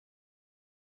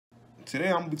Today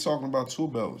I'm gonna be talking about tool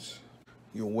belts.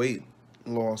 Your weight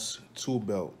loss tool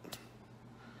belt.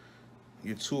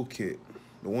 Your toolkit.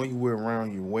 The one you wear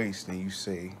around your waist and you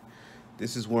say,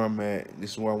 this is where I'm at,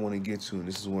 this is where I want to get to, and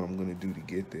this is what I'm gonna do to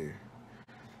get there.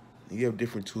 And you have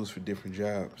different tools for different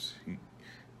jobs.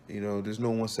 You know, there's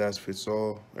no one size fits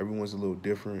all. Everyone's a little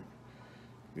different,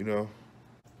 you know.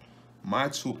 My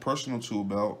personal tool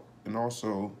belt, and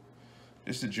also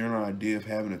just a general idea of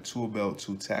having a tool belt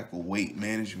to tackle weight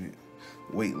management,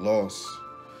 weight loss,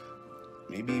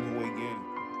 maybe even weight gain.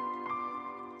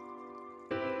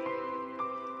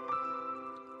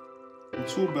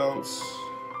 Tool belts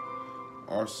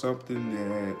are something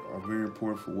that are very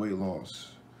important for weight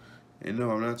loss. And no,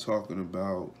 I'm not talking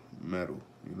about metal.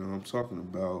 You know, I'm talking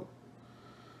about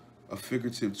a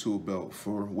figurative tool belt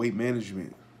for weight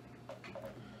management.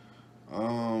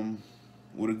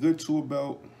 With a good tool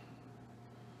belt,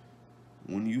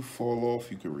 when you fall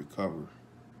off, you can recover.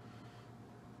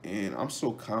 And I'm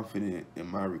so confident in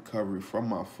my recovery from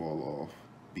my fall off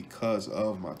because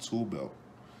of my tool belt.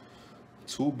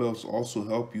 Tool belts also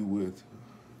help you with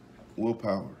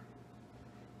willpower,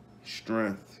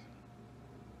 strength,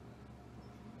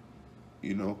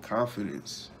 you know,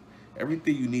 confidence,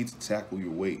 everything you need to tackle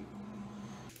your weight.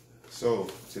 So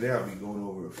today I'll be going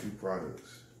over a few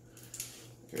products.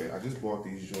 Okay, I just bought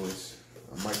these joints.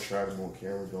 I might try them on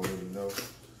camera, don't really know.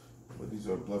 But these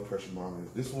are blood pressure monitors.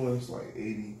 This one's like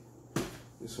 80.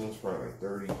 This one's probably like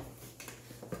 30.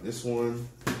 This one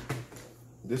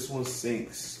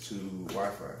syncs to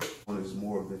Wi-Fi. This one is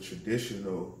more of the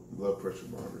traditional blood pressure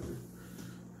monitor.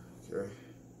 Okay.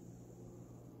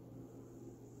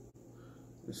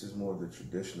 This is more of the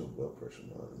traditional blood pressure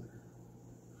monitor.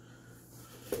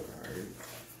 Alright.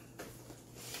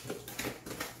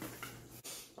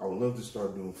 I would love to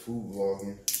start doing food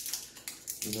vlogging.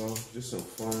 You know, just some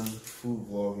fun food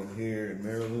vlogging here in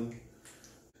Maryland.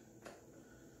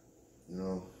 You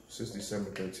know, since December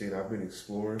 13th, I've been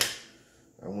exploring.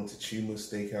 I went to Chima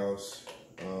Steakhouse.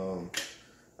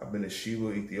 I've been to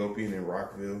Shiva Ethiopian in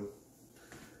Rockville.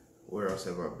 Where else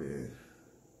have I been?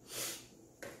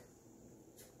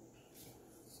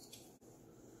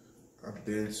 I've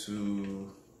been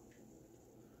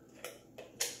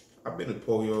to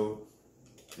Pollo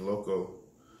Loco,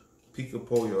 Pica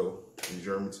Pollo in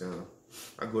Germantown.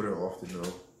 I go there often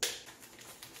though.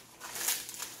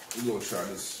 We're gonna try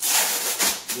this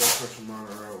blood pressure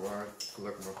monitor out while I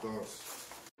collect my thoughts.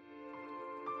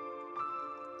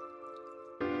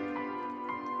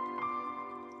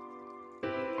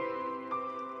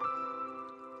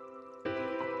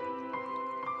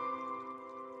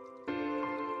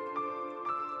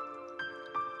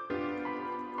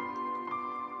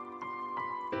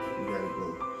 We gotta go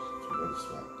to another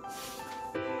spot.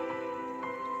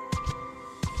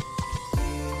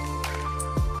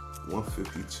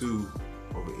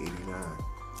 $152/89.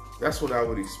 That's what I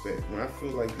would expect. When I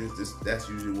feel like this, that's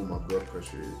usually what my blood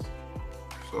pressure is.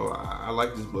 So I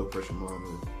like this blood pressure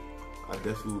monitor. I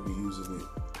definitely will be using it,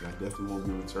 and I definitely won't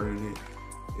be returning it.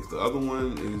 If the other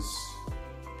one is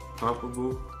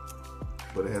comparable,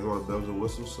 but it has all the bells and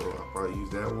whistles, so I'll probably use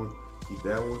that one, keep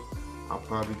that one. I'll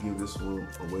probably give this one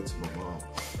away to my mom.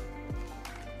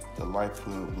 The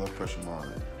LifeHood blood pressure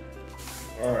monitor.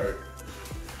 All right.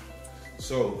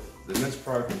 So the next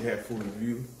product we have for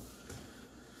review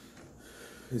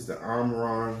is the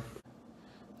Omron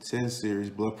 10 series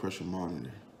blood pressure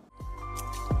monitor.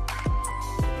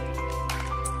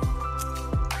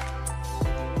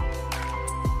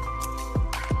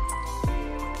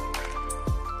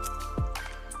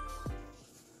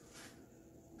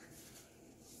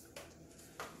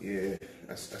 Yeah,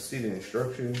 I see the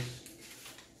instructions,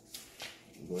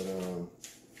 but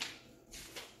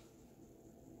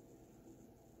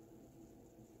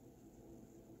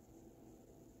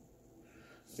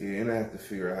yeah, and I have to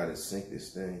figure out how to sync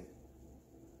this thing.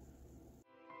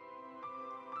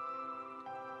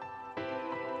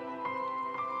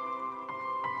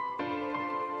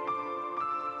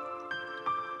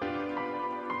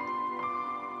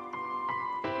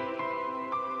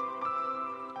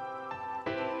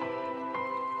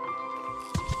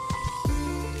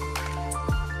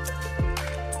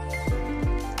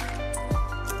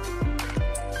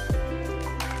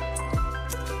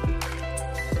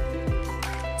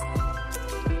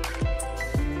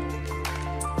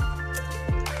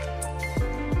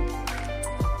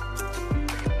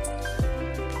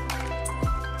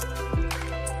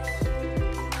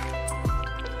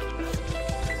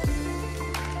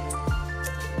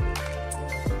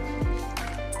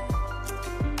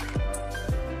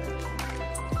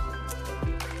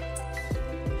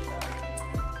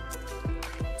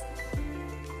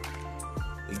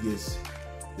 it gets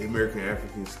the American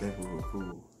African stamp of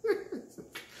approval.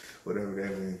 Whatever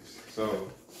that means.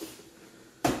 So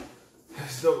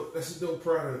that's dope. That's a dope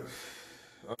product.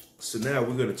 So now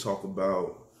we're gonna talk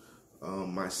about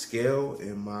my scale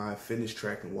and my fitness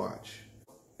tracking watch.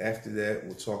 After that,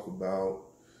 we'll talk about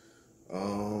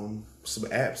some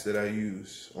apps that I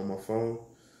use on my phone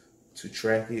to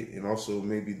track it, and also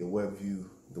maybe the web view,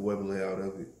 the web layout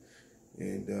of it.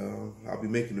 And I'll be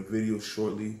making a video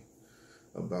shortly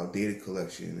about data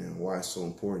collection and why it's so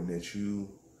important that you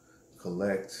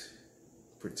collect,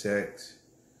 protect,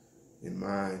 and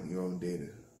mine your own data.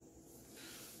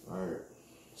 Alright,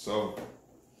 so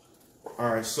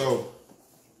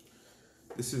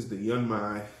this is the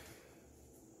Yunmai,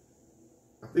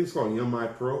 I think it's called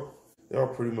Yunmai Pro. They're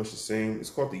all pretty much the same. It's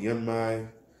called the Yunmai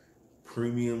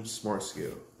Premium Smart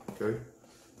Scale, okay?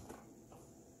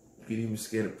 You can even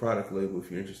scan the product label if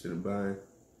you're interested in buying.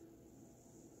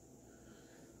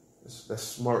 That's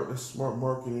smart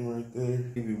marketing right there.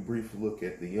 Give you a brief look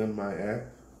at the Yunmai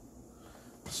app.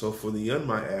 So for the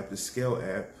Yunmai app, the scale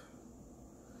app,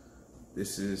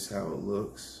 this is how it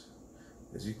looks.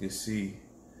 As you can see,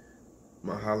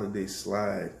 my holiday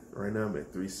slide, right now I'm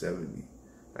at 370.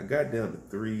 I got down to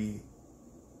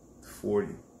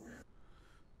 340.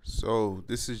 So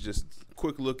this is just a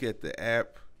quick look at the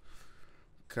app,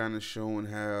 kind of showing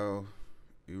how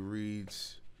it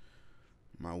reads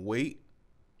my weight.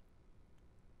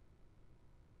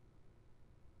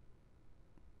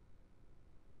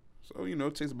 So, you know,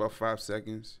 it takes about 5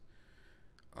 seconds.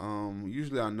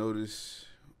 Usually I notice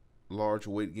large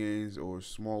weight gains or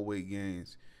small weight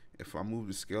gains if I move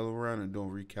the scale around and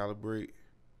don't recalibrate.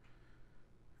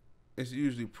 It's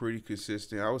usually pretty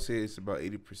consistent. I would say it's about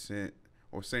 80%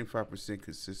 or 75%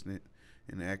 consistent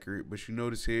and accurate. But you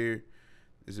notice here,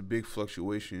 there's a big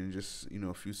fluctuation just, you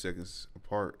know, a few seconds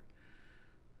apart.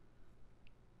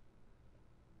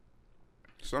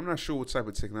 So I'm not sure what type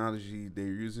of technology they're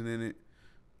using in it,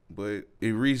 but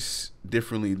it reads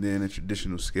differently than a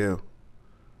traditional scale.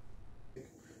 It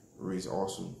reads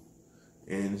awesome.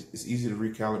 And it's easy to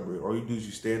recalibrate. All you do is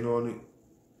you stand on it,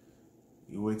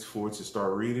 you wait for it to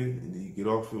start reading, and then you get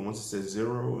off it. Once it says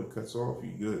 0, it cuts off,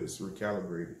 you're good. It's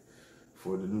recalibrated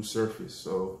for the new surface.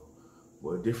 So,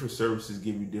 but different services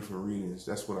give you different readings.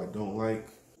 That's what I don't like.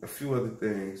 A few other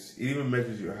things. It even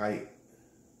measures your height,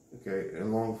 okay,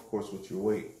 along, of course, with your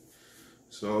weight.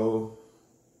 So,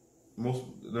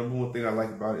 the number one thing I like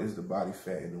about it is the body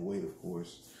fat and the weight, of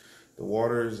course. The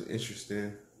water is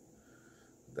interesting.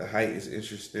 The height is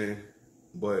interesting.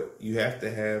 But you have to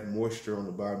have moisture on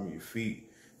the bottom of your feet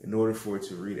in order for it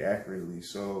to read accurately.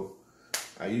 So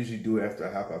I usually do it after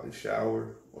I hop out the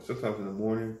shower, or sometimes in the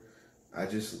morning. I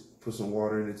just put some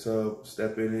water in the tub,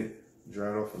 step in it, dry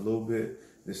it off a little bit,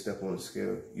 then step on the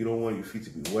scale. You don't want your feet to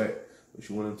be wet, but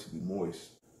you want them to be moist.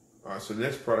 All right, so the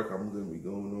next product I'm going to be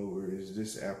going over is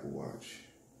this Apple Watch.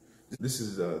 This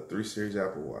is a 3 Series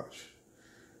Apple Watch.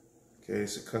 Okay,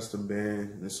 it's a custom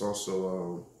band, and it's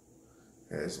also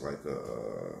has like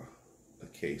a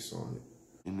case on it.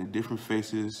 And the different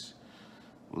faces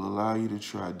will allow you to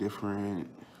try different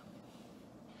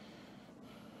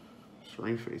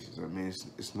screen faces. I mean,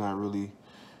 it's not really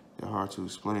that hard to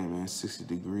explain, man. It's 60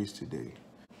 degrees today.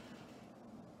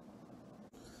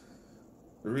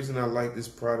 The reason I like this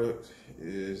product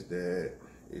is that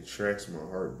it tracks my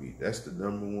heartbeat. That's the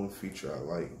 #1 feature I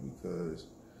like, because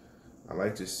I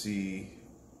like to see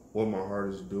what my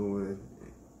heart is doing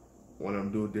when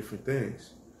I'm doing different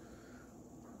things.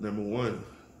 #1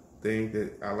 thing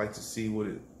that I like to see what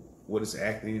it's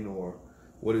acting or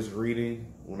what it's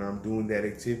reading when I'm doing that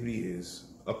activity is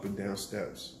up and down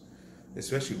steps,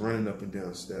 especially running up and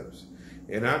down steps.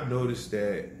 And I've noticed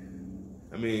that,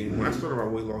 I mean, when I started my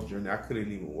weight loss journey, I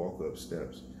couldn't even walk up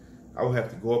steps. I would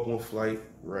have to go up one flight,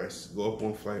 rest, go up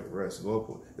one flight, rest, go up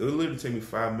one. It would literally take me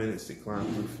 5 minutes to climb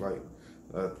through the flight.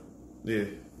 Yeah,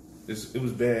 it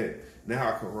was bad.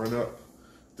 Now I can run up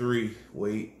 3,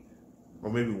 wait, or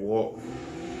maybe walk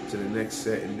to the next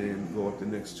set and then go up the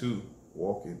next 2,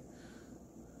 walking,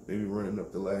 maybe running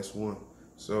up the last one.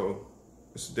 So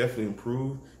it's definitely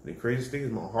improved. And the craziest thing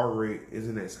is my heart rate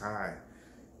isn't as high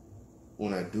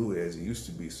when I do it as it used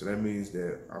to be. So that means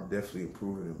that I'm definitely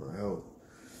improving in my health.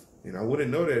 And I wouldn't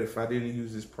know that if I didn't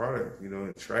use this product, you know,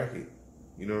 and track it.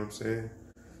 You know what I'm saying?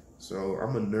 So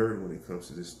I'm a nerd when it comes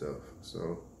to this stuff.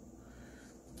 So,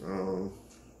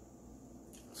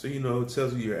 you know, it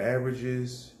tells you your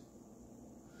averages.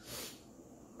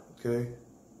 Okay.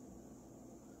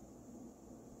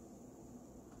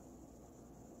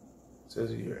 It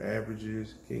tells you your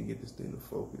averages. Can't get this thing to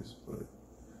focus, but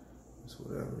it's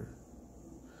whatever.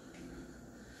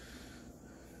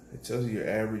 It It tells you your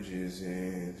averages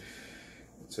and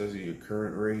it tells you your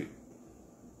current rate.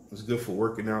 It's good for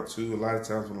working out too. A lot of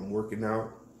times when I'm working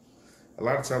out,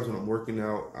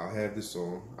 I'll have this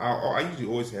on. I usually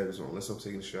always have this on unless I'm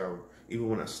taking a shower. Even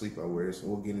when I sleep, I wear this.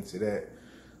 We'll get into that.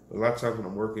 But a lot of times when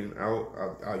I'm working out,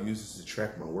 I'll use this to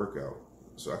track my workout,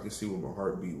 so I can see what my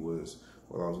heartbeat was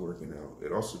while I was working out.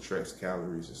 It also tracks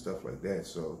calories and stuff like that,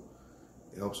 so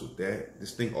it helps with that.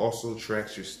 This thing also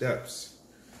tracks your steps,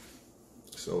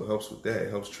 so it helps with that. It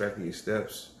helps tracking your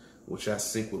steps, which I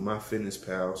sync with my Fitness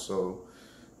Pal, so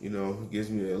you know, it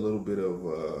gives me a little bit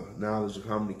of knowledge of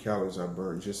how many calories I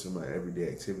burn just in my everyday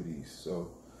activities. So,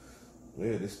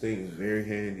 yeah, this thing is very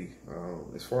handy.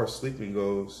 As far as sleeping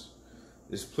goes,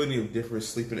 there's plenty of different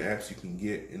sleeping apps you can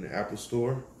get in the Apple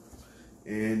Store.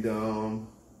 And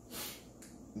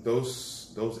those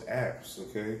apps,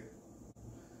 okay,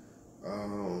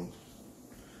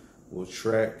 will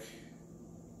track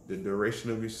the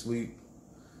duration of your sleep,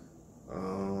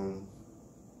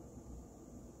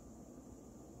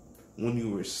 when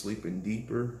you were sleeping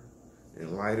deeper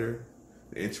and lighter,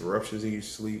 the interruptions in your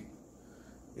sleep,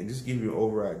 and just give you an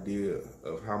overall idea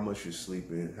of how much you're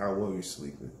sleeping, how well you're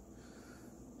sleeping.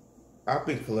 I've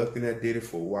been collecting that data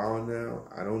for a while now.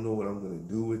 I don't know what I'm going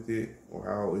to do with it or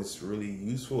how it's really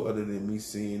useful other than me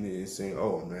seeing it and saying,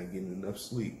 oh, I'm not getting enough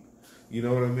sleep. You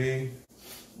know what I mean?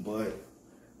 But,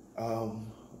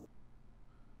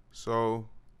 so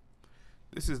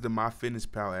this is the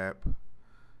MyFitnessPal app.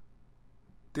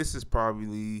 This is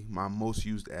probably my most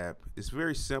used app. It's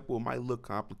very simple. It might look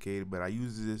complicated, but I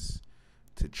use this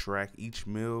to track each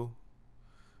meal,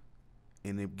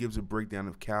 and it gives a breakdown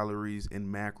of calories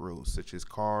and macros such as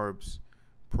carbs,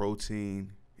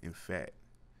 protein, and fat.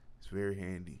 It's very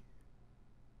handy.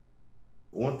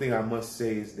 One thing I must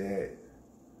say is that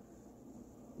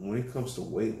when it comes to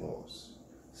weight loss,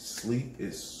 sleep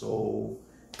is so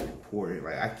important.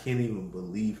 Like, I can't even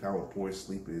believe how important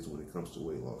sleep is when it comes to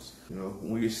weight loss. You know,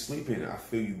 when you're sleeping, I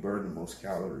feel you burn the most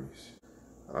calories.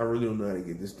 I really don't know how to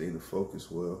get this thing to focus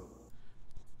well.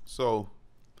 So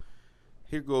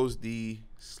here goes the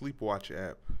Sleepwatch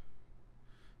app.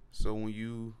 So when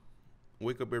you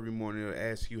wake up every morning, it'll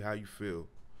ask you how you feel.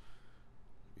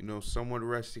 You know, somewhat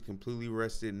rested, completely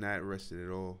rested, not rested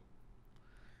at all.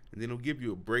 And then it'll give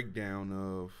you a breakdown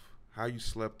of how you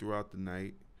slept throughout the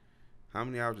night, how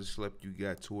many hours of sleep you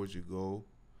got towards your goal,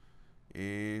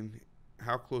 and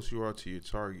how close you are to your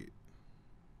target.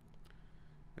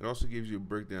 It also gives you a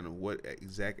breakdown of what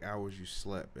exact hours you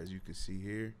slept, as you can see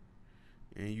here.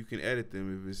 And you can edit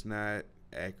them if it's not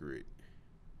accurate.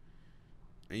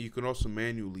 And you can also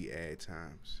manually add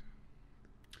times.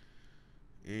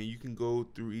 And you can go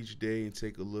through each day and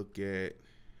take a look at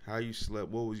how you slept,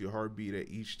 what was your heartbeat at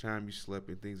each time you slept,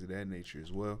 and things of that nature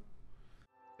as well.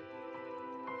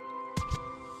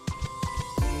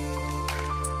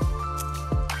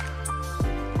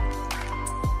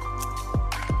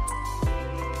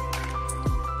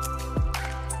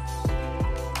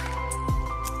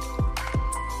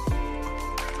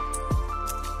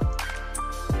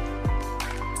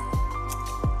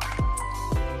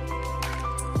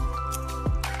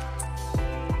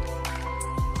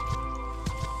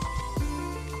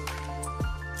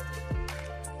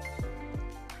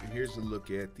 Here's a look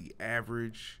at the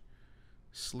average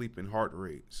sleep and heart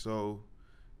rate. So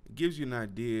it gives you an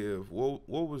idea of what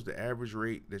was the average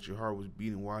rate that your heart was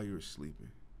beating while you were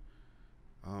sleeping.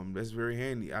 That's very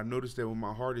handy. I noticed that when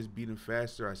my heart is beating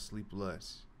faster, I sleep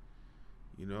less.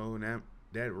 You know, and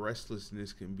that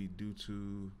restlessness can be due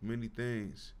to many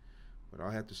things, but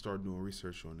I'll have to start doing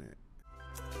research on that.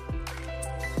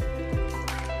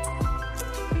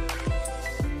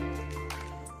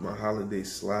 My holiday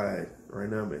slide, right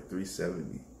now I'm at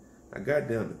 370. I got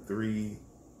down to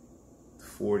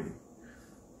 340.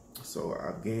 So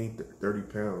I've gained 30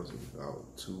 pounds in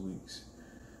about 2 weeks.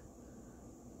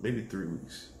 Maybe 3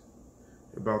 weeks.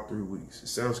 About 3 weeks. It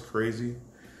sounds crazy,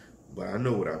 but I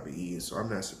know what I've been eating, so I'm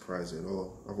not surprised at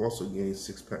all. I've also gained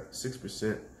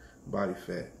 6% body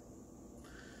fat.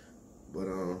 But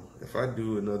if I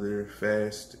do another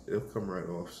fast, it'll come right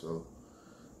off, so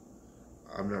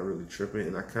I'm not really tripping,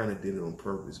 and I kind of did it on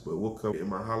purpose, but we'll cover it in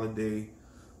my holiday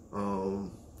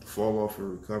fall off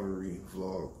and recovery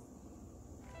vlog.